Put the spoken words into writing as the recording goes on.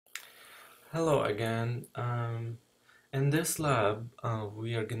Hello again. In this lab,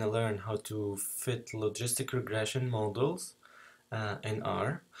 we are going to learn how to fit logistic regression models in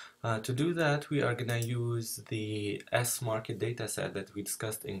R. To do that, we are going to use the S-market dataset that we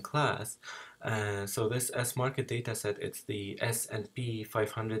discussed in class. So this S-market dataset, it's the S&P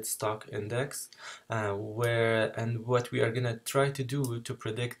 500 stock index, and what we are going to try to do to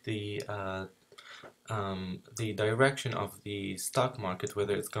predict the direction of the stock market,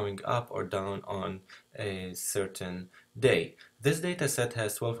 whether it's going up or down on a certain day. This data set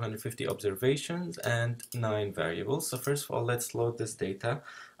has 1250 observations and 9 variables. So first of all, let's load this data.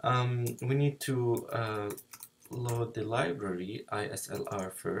 We need to load the library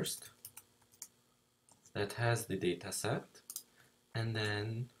ISLR first that has the data set, and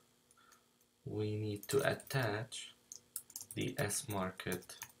then we need to attach the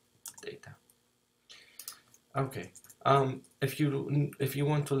S-market data. Okay. If you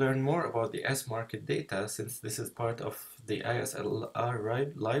want to learn more about the S-market data, since this is part of the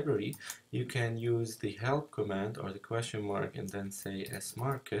ISLR library, you can use the help command or the question mark and then say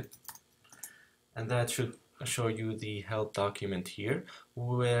S-market, and that should show you the help document here,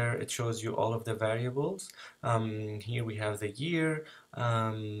 where it shows you all of the variables. Here we have the year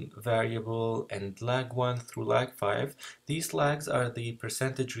variable and lag 1 through lag 5. These lags are the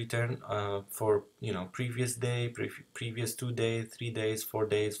percentage return for previous day, previous 2 days, 3 days, 4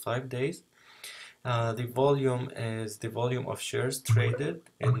 days, 5 days. The volume is the volume of shares traded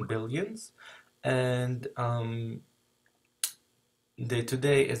in billions, and the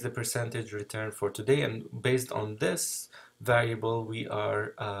today is the percentage return for today, and based on this variable we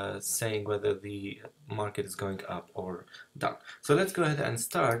are saying whether the market is going up or down. So let's go ahead and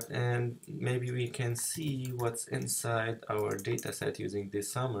start, and maybe we can see what's inside our data set using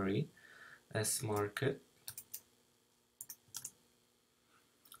this summary S-market.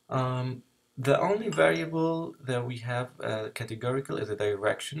 The only variable that we have categorical is a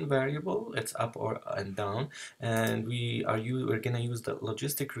direction variable. It's up or and down, and we're gonna use the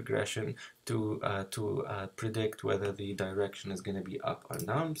logistic regression to predict whether the direction is gonna be up or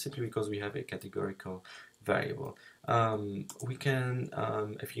down, simply because we have a categorical variable. We can,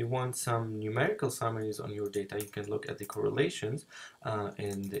 if you want some numerical summaries on your data, you can look at the correlations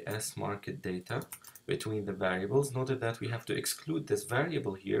in the S-market data between the variables. Note that we have to exclude this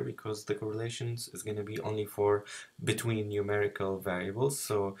variable here because the correlations is going to be only for between numerical variables.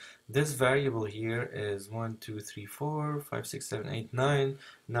 So this variable here is 1, 2, 3, 4, 5, 6, 7, 8, 9,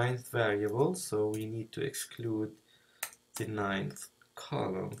 ninth variable. So we need to exclude the 9th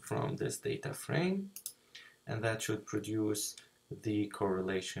column from this data frame, and that should produce the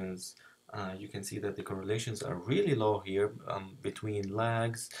correlations. You can see that the correlations are really low here between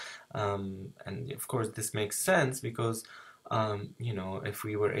lags, and of course this makes sense because if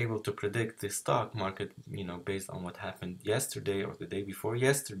we were able to predict the stock market based on what happened yesterday or the day before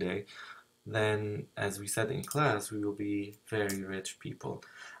yesterday, then as we said in class, we will be very rich people.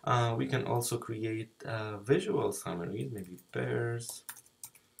 We can also create visual summaries, maybe pairs,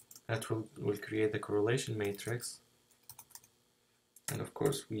 that will create the correlation matrix. And of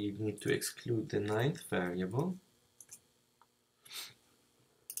course, we need to exclude the 9th variable.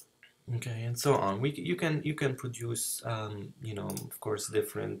 Okay, and so on. You can produce, of course,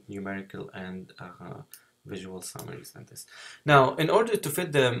 different numerical and visual summaries like this. Now, in order to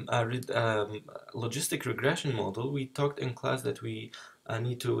fit the logistic regression model, we talked in class that we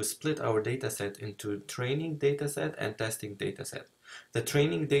need to split our data set into training data set and testing data set. The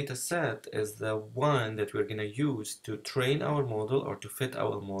training data set is the one that we're going to use to train our model or to fit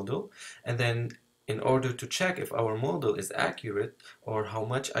our model, and then in order to check if our model is accurate or how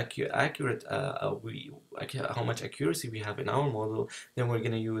much how much accuracy we have in our model, then we're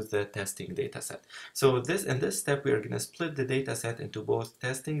going to use the testing data set. So in this step we are going to split the data set into both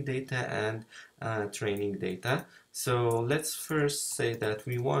testing data and training data. So let's first say that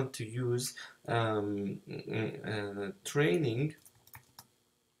we want to use training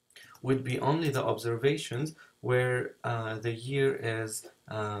would be only the observations where the year is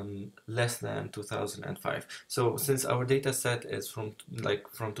less than 2005. So since our data set is from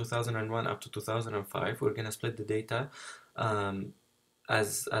 2001 up to 2005, we're going to split the data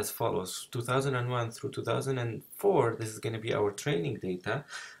as follows. 2001 through 2004, this is going to be our training data.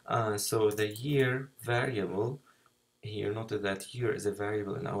 So the year variable here, note that year is a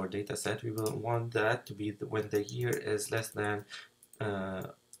variable in our data set. We will want that to be when the year is less than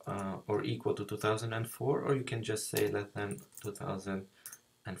or equal to 2004, or you can just say less than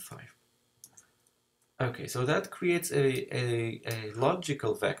 2005. Okay, so that creates a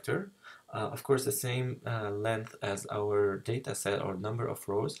logical vector, of course the same length as our data set or number of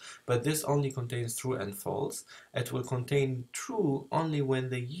rows, but this only contains true and false. It will contain true only when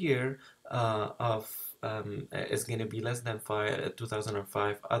the year is going to be less than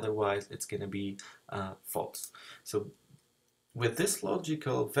 2005, otherwise it's going to be false. So with this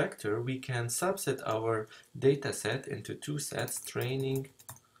logical vector, we can subset our data set into two sets, training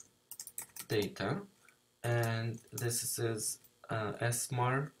data, and this is S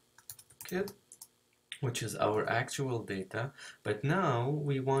market, which is our actual data, but now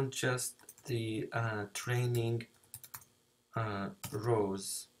we want just the training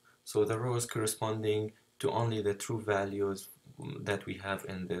rows, so the rows corresponding to only the true values that we have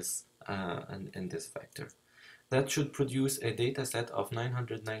in this vector. That should produce a data set of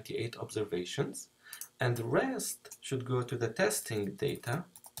 998 observations, and the rest should go to the testing data.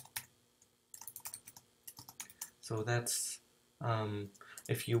 So that's,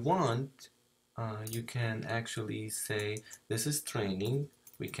 if you want, you can actually say this is training.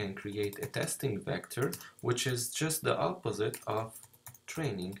 We can create a testing vector, which is just the opposite of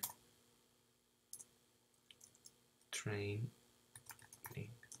training. Training.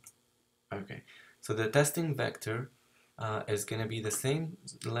 Okay, so the testing vector is going to be the same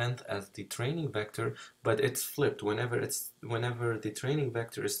length as the training vector, but it's flipped. Whenever the training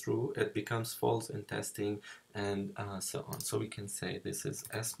vector is true, it becomes false in testing, and so on. So we can say this is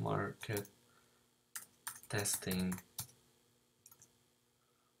S market testing.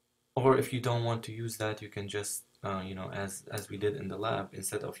 Or if you don't want to use that, you can just you know, as we did in the lab,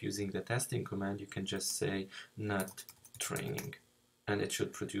 instead of using the testing command, you can just say not training, and it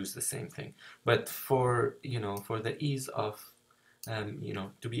should produce the same thing. But for, you know, for the ease of you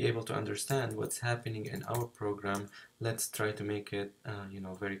know, to be able to understand what's happening in our program, let's try to make it you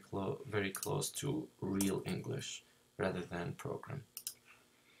know, very close to real English rather than program.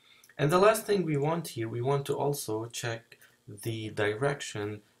 And the last thing we want here, we want to also check the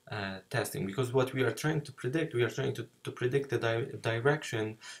direction testing, because what we are trying to predict, we are trying to predict the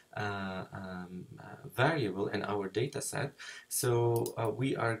direction variable in our data set. So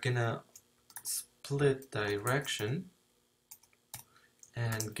we are gonna split direction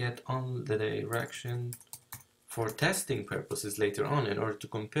and get on the direction for testing purposes later on in order to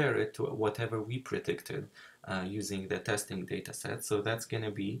compare it to whatever we predicted using the testing data set. So that's going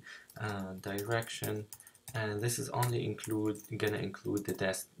to be direction, and this is only going to include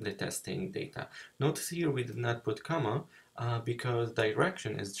the testing data. Notice here we did not put comma because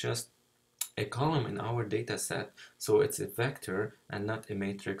direction is just a column in our data set, so it's a vector and not a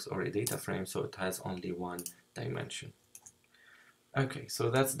matrix or a data frame, so it has only one dimension. Okay, so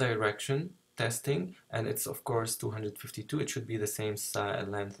that's direction testing, and it's of course 252. It should be the same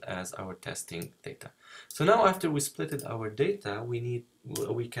length as our testing data. So now after we splitted our data, we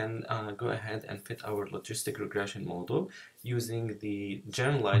can go ahead and fit our logistic regression model using the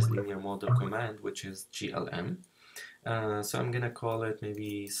generalized linear model command, which is GLM. So I'm gonna call it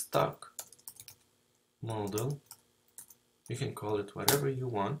maybe stock model. You can call it whatever you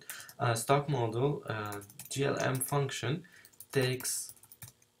want. Stock model GLM function takes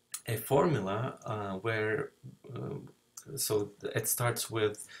a formula where so it starts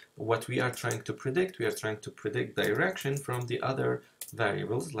with what we are trying to predict. We are trying to predict direction from the other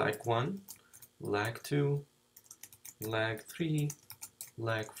variables, lag 1, lag 2, lag 3,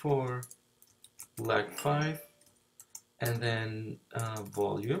 lag 4, lag 5, and then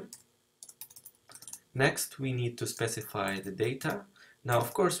volume. Next, we need to specify the data. Now,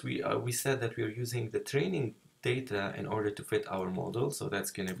 of course, we said that we are using the training data in order to fit our model, so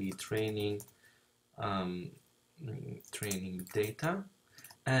that's going to be training training data,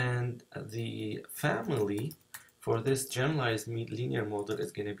 and the family for this generalized linear model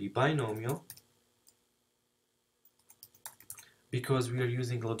is going to be binomial, because we are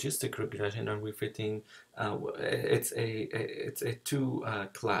using logistic regression and we're fitting it's a two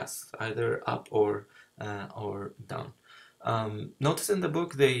class, either up or down. Notice in the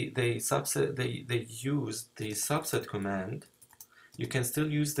book they use the subset command. You can still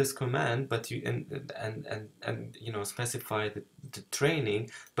use this command, but you and you know, specify the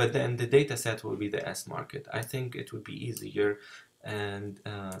training, but then the data set will be the S market. I think it would be easier and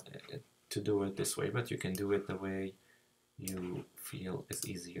to do it this way, but you can do it the way you feel is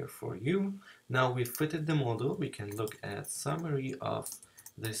easier for you. Now we've fitted the model, we can look at summary of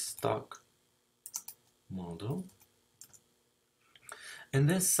this stock model. In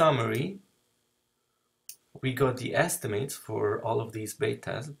this summary, we got the estimates for all of these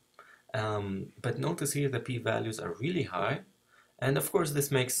betas, but notice here the p-values are really high, And of course,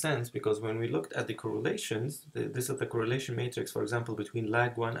 this makes sense because when we looked at the correlations, this is the correlation matrix, for example, between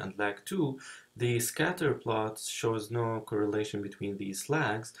lag 1 and lag 2, the scatter plot shows no correlation between these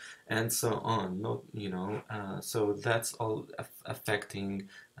lags, and so on. No, so that's all affecting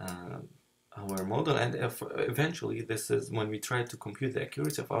our model, and eventually, this is when we try to compute the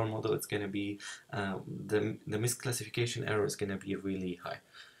accuracy of our model, it's going to be the misclassification error is going to be really high.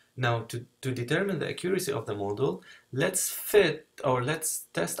 Now, to determine the accuracy of the model, let's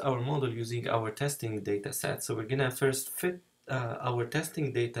test our model using our testing data set. So we're gonna first fit our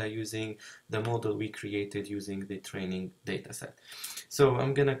testing data using the model we created using the training data set. So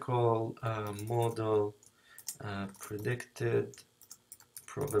I'm gonna call model predicted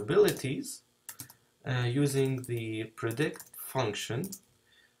probabilities. Using the predict function,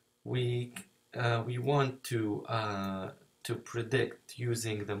 we want to predict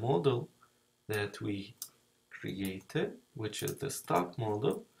using the model that we created, which is the stock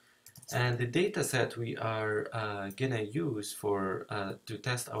model, and the data set we are gonna use for to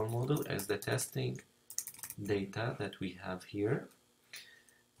test our model is the testing data that we have here,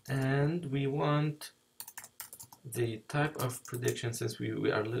 and we want the type of prediction, since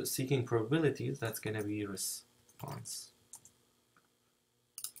we are seeking probabilities, that's gonna be response.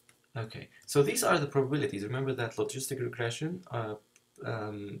 Okay, so these are the probabilities. Remember that logistic regression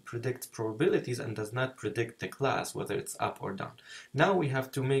predicts probabilities and does not predict the class, whether it's up or down. Now we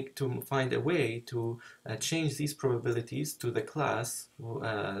have to find a way to change these probabilities to the class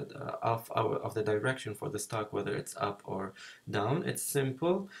of the direction for the stock, whether it's up or down. It's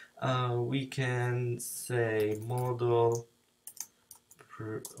simple. We can say model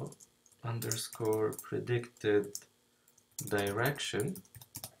underscore predicted direction.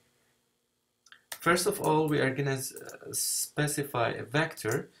 First of all, we are going to specify a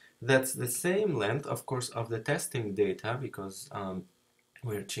vector that's the same length, of course, of the testing data, because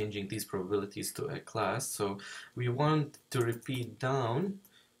we're changing these probabilities to a class. So we want to repeat down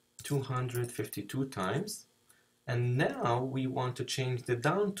 252 times. And now we want to change the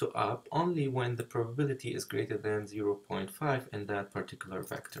down to up only when the probability is greater than 0.5 in that particular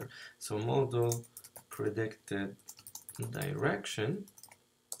vector. So model predicted direction,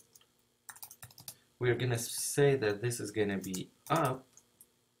 we're going to say that this is going to be up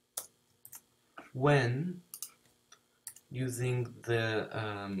when using the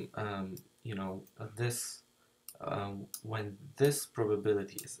when this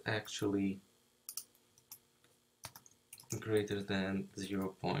probability is actually greater than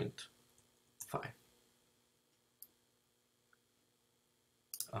 0.5.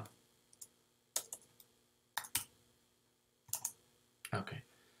 Okay.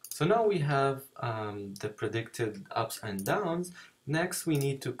 So now we have the predicted ups and downs. Next, we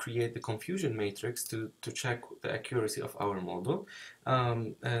need to create the confusion matrix to check the accuracy of our model.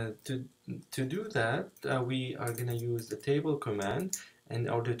 To do that, we are going to use the table command in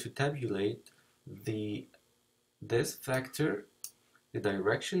order to tabulate this factor, the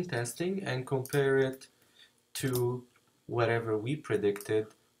direction testing, and compare it to whatever we predicted,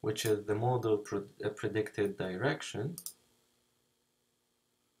 which is the model predicted direction,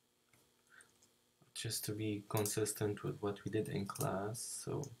 just to be consistent with what we did in class.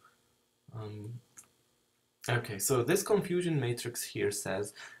 So okay, so this confusion matrix here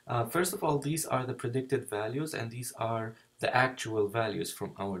says, first of all, these are the predicted values and these are the actual values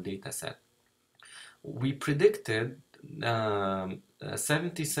from our data set. We predicted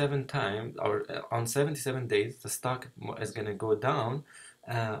 77 times, or on 77 days, the stock is going to go down,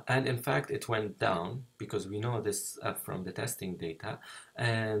 and in fact it went down because we know this from the testing data,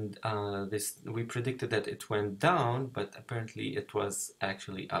 and we predicted that it went down, but apparently it was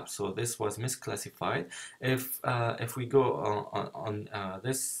actually up. So this was misclassified. If we go on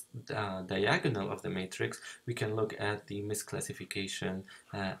this diagonal of the matrix, we can look at the misclassification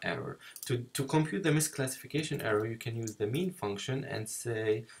error. To compute the misclassification error, you can use the mean function and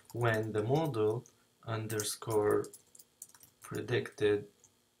say when the model underscore predicted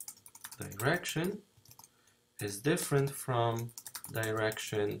direction is different from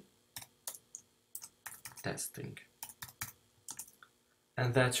direction testing,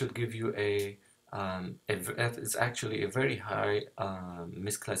 and that should give you that is actually a very high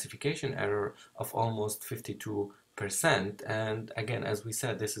misclassification error of almost 52%. And again, as we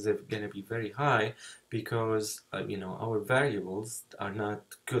said, this is going to be very high because our variables are not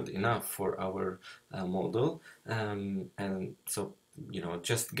good enough for our model, and so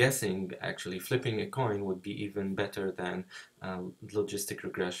just guessing, actually flipping a coin, would be even better than logistic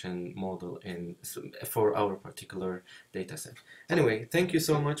regression model for our particular data set. Anyway, thank you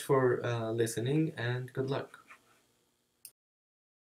so much for listening, and good luck.